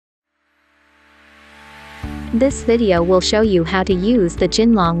This video will show you how to use the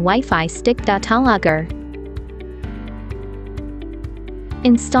Jinlong Wi-Fi stick datalogger.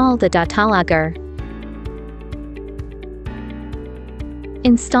 Install the datalogger.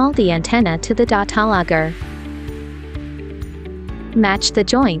 Install the antenna to the datalogger. Match the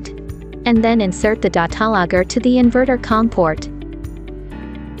joint, and then insert the datalogger to the inverter COM port.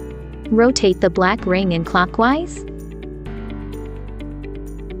 Rotate the black ring in clockwise.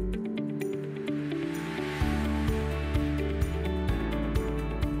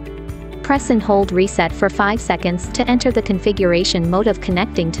 Press and hold reset for 5 seconds to enter the configuration mode of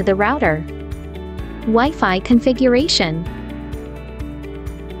connecting to the router. Wi-Fi configuration.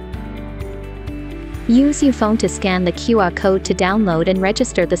 Use your phone to scan the QR code to download and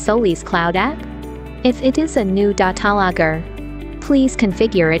register the Solis cloud app. If it is a new datalogger, please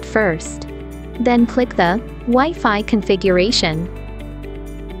configure it first. Then click the Wi-Fi configuration.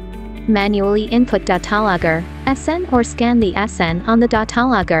 Manually input datalogger SN or scan the SN on the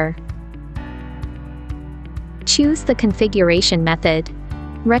datalogger. Choose the configuration method.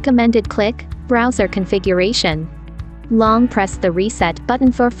 Recommended click Browser configuration. Long press the reset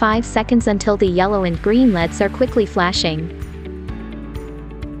button for 5 seconds until the yellow and green LEDs are quickly flashing.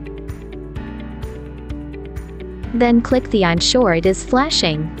 Then click the I'm sure it is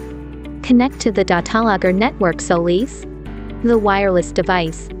flashing. Connect to the datalogger network Solis. The wireless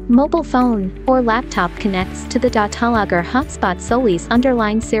device, mobile phone, or laptop connects to the datalogger hotspot Solis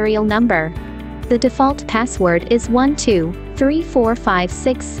 _ serial number. The default password is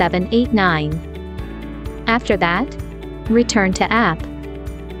 1234567889. After that, return to app.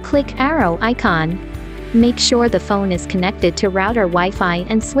 Click arrow icon. Make sure the phone is connected to router Wi-Fi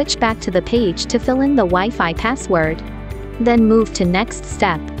and switch back to the page to fill in the Wi-Fi password. Then move to next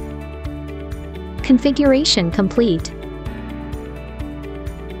step. Configuration complete.